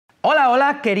Hola,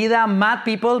 hola, querida Mad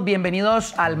People,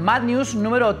 bienvenidos al Mad News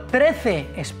número 13.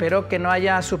 Espero que no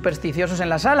haya supersticiosos en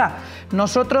la sala.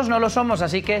 Nosotros no lo somos,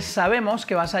 así que sabemos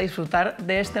que vas a disfrutar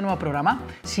de este nuevo programa.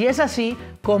 Si es así,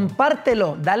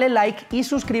 compártelo, dale like y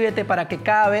suscríbete para que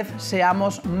cada vez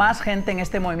seamos más gente en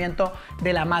este movimiento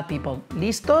de la Mad People.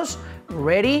 ¿Listos?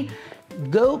 ¿Ready?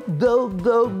 Go, go,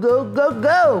 go, go, go,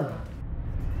 go.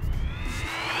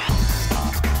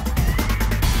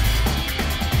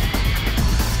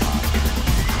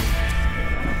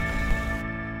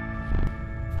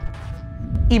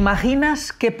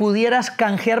 ¿Imaginas que pudieras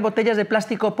canjear botellas de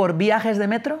plástico por viajes de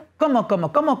metro?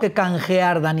 ¿Cómo que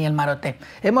canjear, Daniel Marote?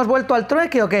 ¿Hemos vuelto al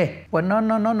trueque o qué? Pues no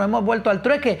hemos vuelto al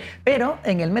trueque, pero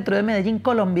en el metro de Medellín,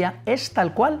 Colombia, es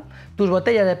tal cual. Tus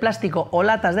botellas de plástico o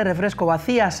latas de refresco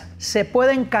vacías se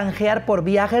pueden canjear por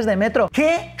viajes de metro.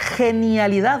 ¡Qué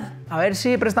genialidad! A ver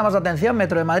si prestamos atención,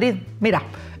 Metro de Madrid. Mira,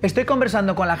 estoy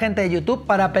conversando con la gente de YouTube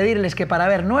para pedirles que para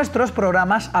ver nuestros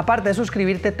programas, aparte de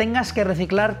suscribirte, tengas que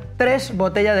reciclar 3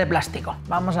 botellas de plástico.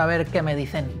 Vamos a ver qué me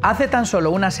dicen. Hace tan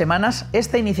solo unas semanas,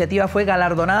 esta iniciativa fue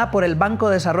galardonada por el Banco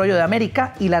de Desarrollo de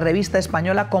América y la revista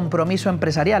española Compromiso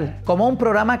Empresarial, como un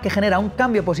programa que genera un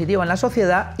cambio positivo en la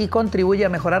sociedad y contribuye a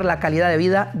mejorar la calidad de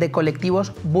vida de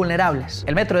colectivos vulnerables.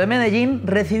 El Metro de Medellín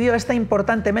recibió esta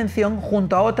importante mención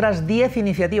junto a otras 10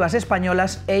 iniciativas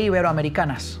españolas e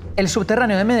iberoamericanas. El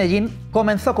subterráneo de Medellín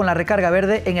comenzó con la recarga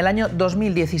verde en el año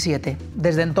 2017.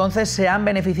 Desde entonces se han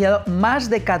beneficiado más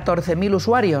de 14.000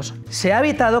 usuarios. Se ha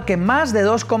evitado que más de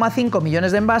 2,5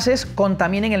 millones de envases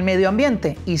contaminen el medio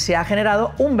ambiente y se ha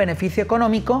generado un beneficio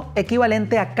económico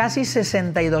equivalente a casi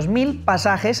 62.000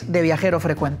 pasajes de viajero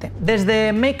frecuente.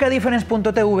 Desde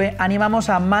makeadifference.tv animamos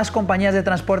a más compañías de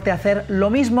transporte a hacer lo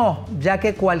mismo, ya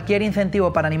que cualquier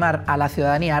incentivo para animar a la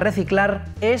ciudadanía a reciclar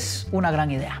es una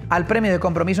gran idea. Al premio de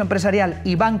Compromiso Empresarial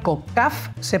y Banco CAF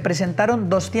se presentaron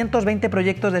 220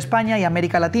 proyectos de España y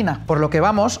América Latina, por lo que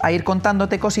vamos a ir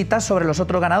contándote cositas sobre los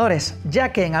otros ganadores,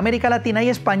 ya que en América Latina y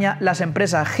España las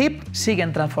empresas HIP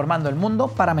siguen transformando el mundo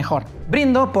para mejor.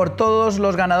 Brindo por todos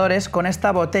los ganadores con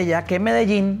esta botella que en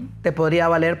Medellín te podría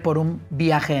valer por un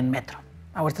viaje en metro.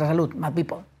 A vuestra salud, Mad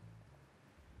People.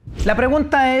 La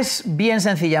pregunta es bien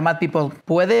sencilla, Mad People.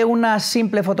 ¿Puede una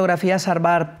simple fotografía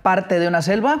salvar parte de una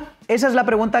selva? Esa es la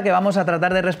pregunta que vamos a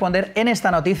tratar de responder en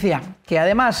esta noticia, que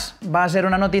además va a ser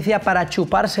una noticia para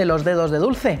chuparse los dedos de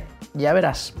dulce. Ya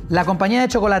verás. La compañía de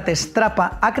chocolates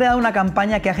Trapa ha creado una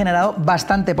campaña que ha generado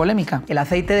bastante polémica. El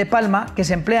aceite de palma, que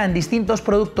se emplea en distintos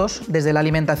productos, desde la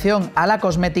alimentación a la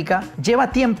cosmética,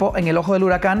 lleva tiempo en el ojo del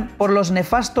huracán por los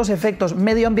nefastos efectos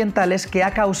medioambientales que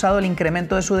ha causado el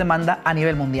incremento de su demanda a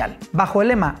nivel mundial. Bajo el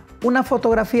lema "Una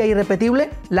fotografía irrepetible",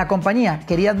 la compañía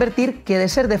quería advertir que de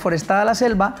ser deforestada la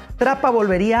selva, Trapa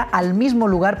volvería al mismo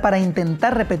lugar para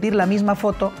intentar repetir la misma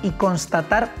foto y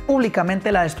constatar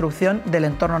públicamente la destrucción del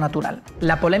entorno natural.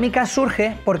 La polémica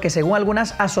surge porque, según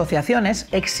algunas asociaciones,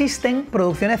 existen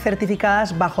producciones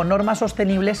certificadas bajo normas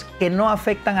sostenibles que no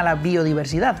afectan a la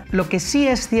biodiversidad. Lo que sí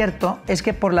es cierto es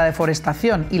que por la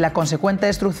deforestación y la consecuente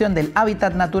destrucción del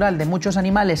hábitat natural de muchos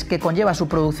animales que conlleva su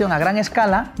producción a gran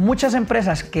escala, muchas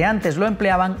empresas que antes lo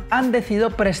empleaban han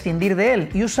decidido prescindir de él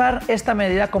y usar esta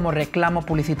medida como reclamo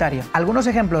publicitario. Algunos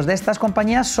ejemplos de estas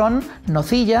compañías son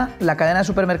Nocilla, la cadena de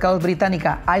supermercados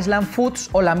británica Iceland Foods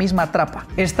o la misma Trapa.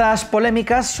 Estas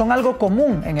polémicas son algo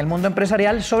común en el mundo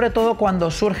empresarial, sobre todo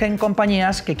cuando surgen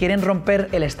compañías que quieren romper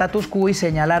el status quo y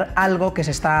señalar algo que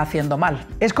se está haciendo mal.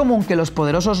 Es común que los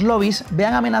poderosos lobbies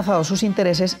vean amenazados sus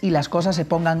intereses y las cosas se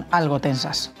pongan algo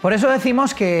tensas. Por eso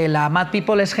decimos que la Mad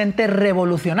People es gente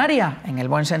revolucionaria, en el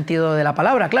buen sentido de la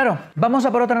palabra, claro. ¿Vamos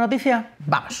a por otra noticia?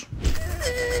 ¡Vamos!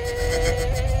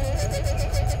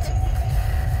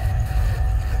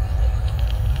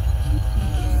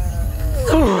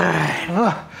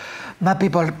 Mad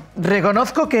People,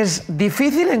 reconozco que es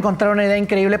difícil encontrar una idea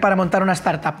increíble para montar una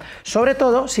startup, sobre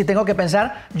todo si tengo que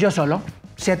pensar yo solo.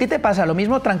 Si a ti te pasa lo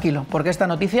mismo, tranquilo, porque esta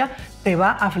noticia te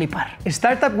va a flipar.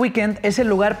 Startup Weekend es el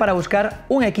lugar para buscar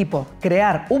un equipo,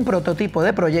 crear un prototipo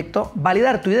de proyecto,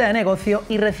 validar tu idea de negocio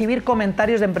y recibir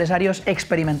comentarios de empresarios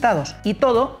experimentados. Y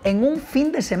todo en un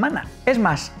fin de semana. Es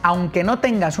más, aunque no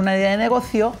tengas una idea de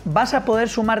negocio, vas a poder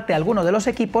sumarte a alguno de los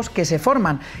equipos que se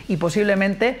forman y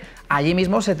posiblemente allí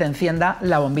mismo se te encienda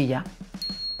la bombilla.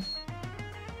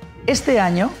 Este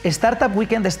año, Startup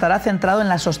Weekend estará centrado en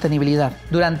la sostenibilidad.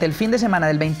 Durante el fin de semana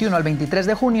del 21 al 23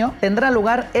 de junio tendrá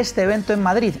lugar este evento en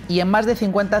Madrid y en más de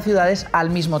 50 ciudades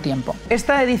al mismo tiempo.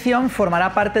 Esta edición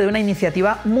formará parte de una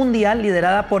iniciativa mundial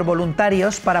liderada por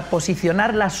voluntarios para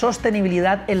posicionar la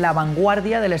sostenibilidad en la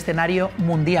vanguardia del escenario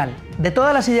mundial. De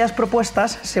todas las ideas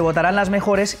propuestas se votarán las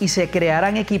mejores y se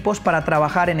crearán equipos para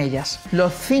trabajar en ellas.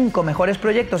 Los 5 mejores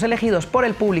proyectos elegidos por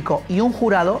el público y un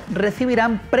jurado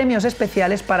recibirán premios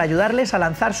especiales para ayudarles a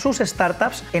lanzar sus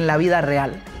startups en la vida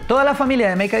real. Toda la familia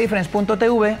de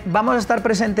makeadifference.tv vamos a estar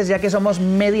presentes ya que somos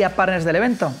media partners del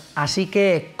evento, así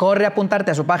que corre a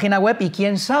apuntarte a su página web y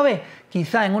quién sabe,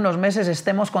 quizá en unos meses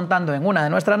estemos contando en una de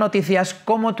nuestras noticias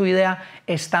cómo tu idea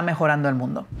está mejorando el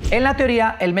mundo. En la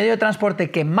teoría, el medio de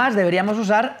transporte que más deberíamos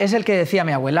usar es el que decía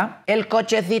mi abuela: el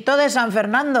cochecito de San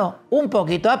Fernando, un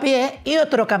poquito a pie y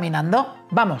otro caminando.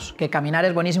 Vamos, que caminar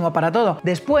es buenísimo para todo.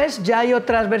 Después ya hay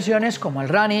otras versiones como el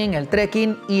running, el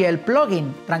trekking y el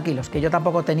plogging. Tranquilos, que yo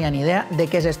tampoco tenía ni idea de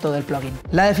qué es esto del plogging.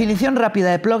 La definición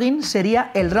rápida de plogging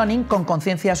sería el running con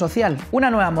conciencia social, una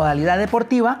nueva modalidad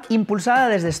deportiva impulsada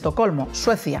desde Estocolmo,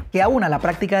 Suecia, que aúna la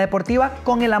práctica deportiva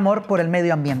con el amor por el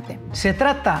medio ambiente. Se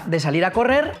trata de salir a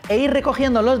correr e ir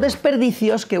recogiendo los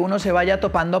desperdicios que uno se vaya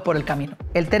topando por el camino.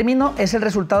 El término es el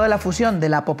resultado de la fusión de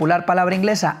la popular palabra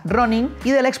inglesa running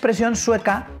y de la expresión sueca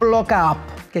plocka up,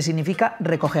 que significa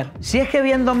recoger. Si es que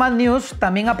viendo Mad News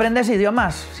también aprendes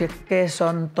idiomas, si es que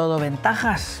son todo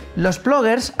ventajas. Los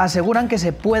ploggers aseguran que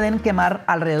se pueden quemar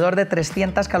alrededor de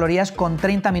 300 calorías con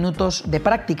 30 minutos de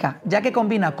práctica, ya que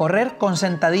combina correr con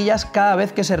sentadillas cada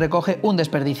vez que se recoge un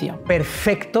desperdicio.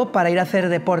 Perfecto para ir a hacer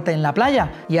deporte en la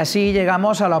playa, y así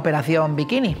llegamos a la operación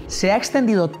bikini. Se ha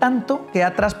extendido tanto que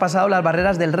ha traspasado las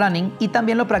barreras del running y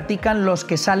también lo practican los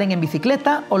que salen en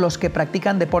bicicleta o los que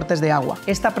practican deportes de agua.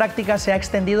 Esta práctica se ha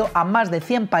extendido a más de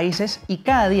 100 países y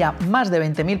cada día más de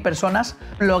 20.000 personas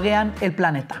bloguean el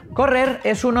planeta. Correr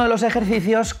es uno de los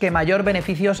ejercicios que mayor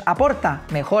beneficios aporta.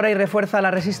 Mejora y refuerza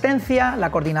la resistencia, la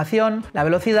coordinación, la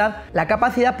velocidad, la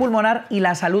capacidad pulmonar y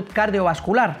la salud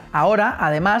cardiovascular. Ahora,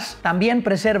 además, también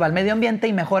preserva el medio ambiente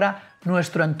y mejora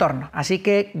nuestro entorno. Así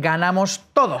que ganamos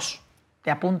todos. ¿Te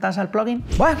apuntas al plugin?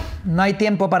 Bueno, no hay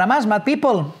tiempo para más, Mad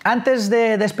People. Antes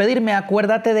de despedirme,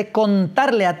 acuérdate de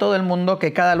contarle a todo el mundo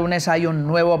que cada lunes hay un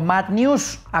nuevo Mad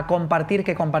News. A compartir,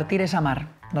 que compartir es amar.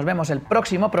 Nos vemos el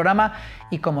próximo programa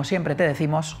y como siempre te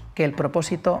decimos, que el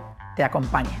propósito te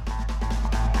acompañe.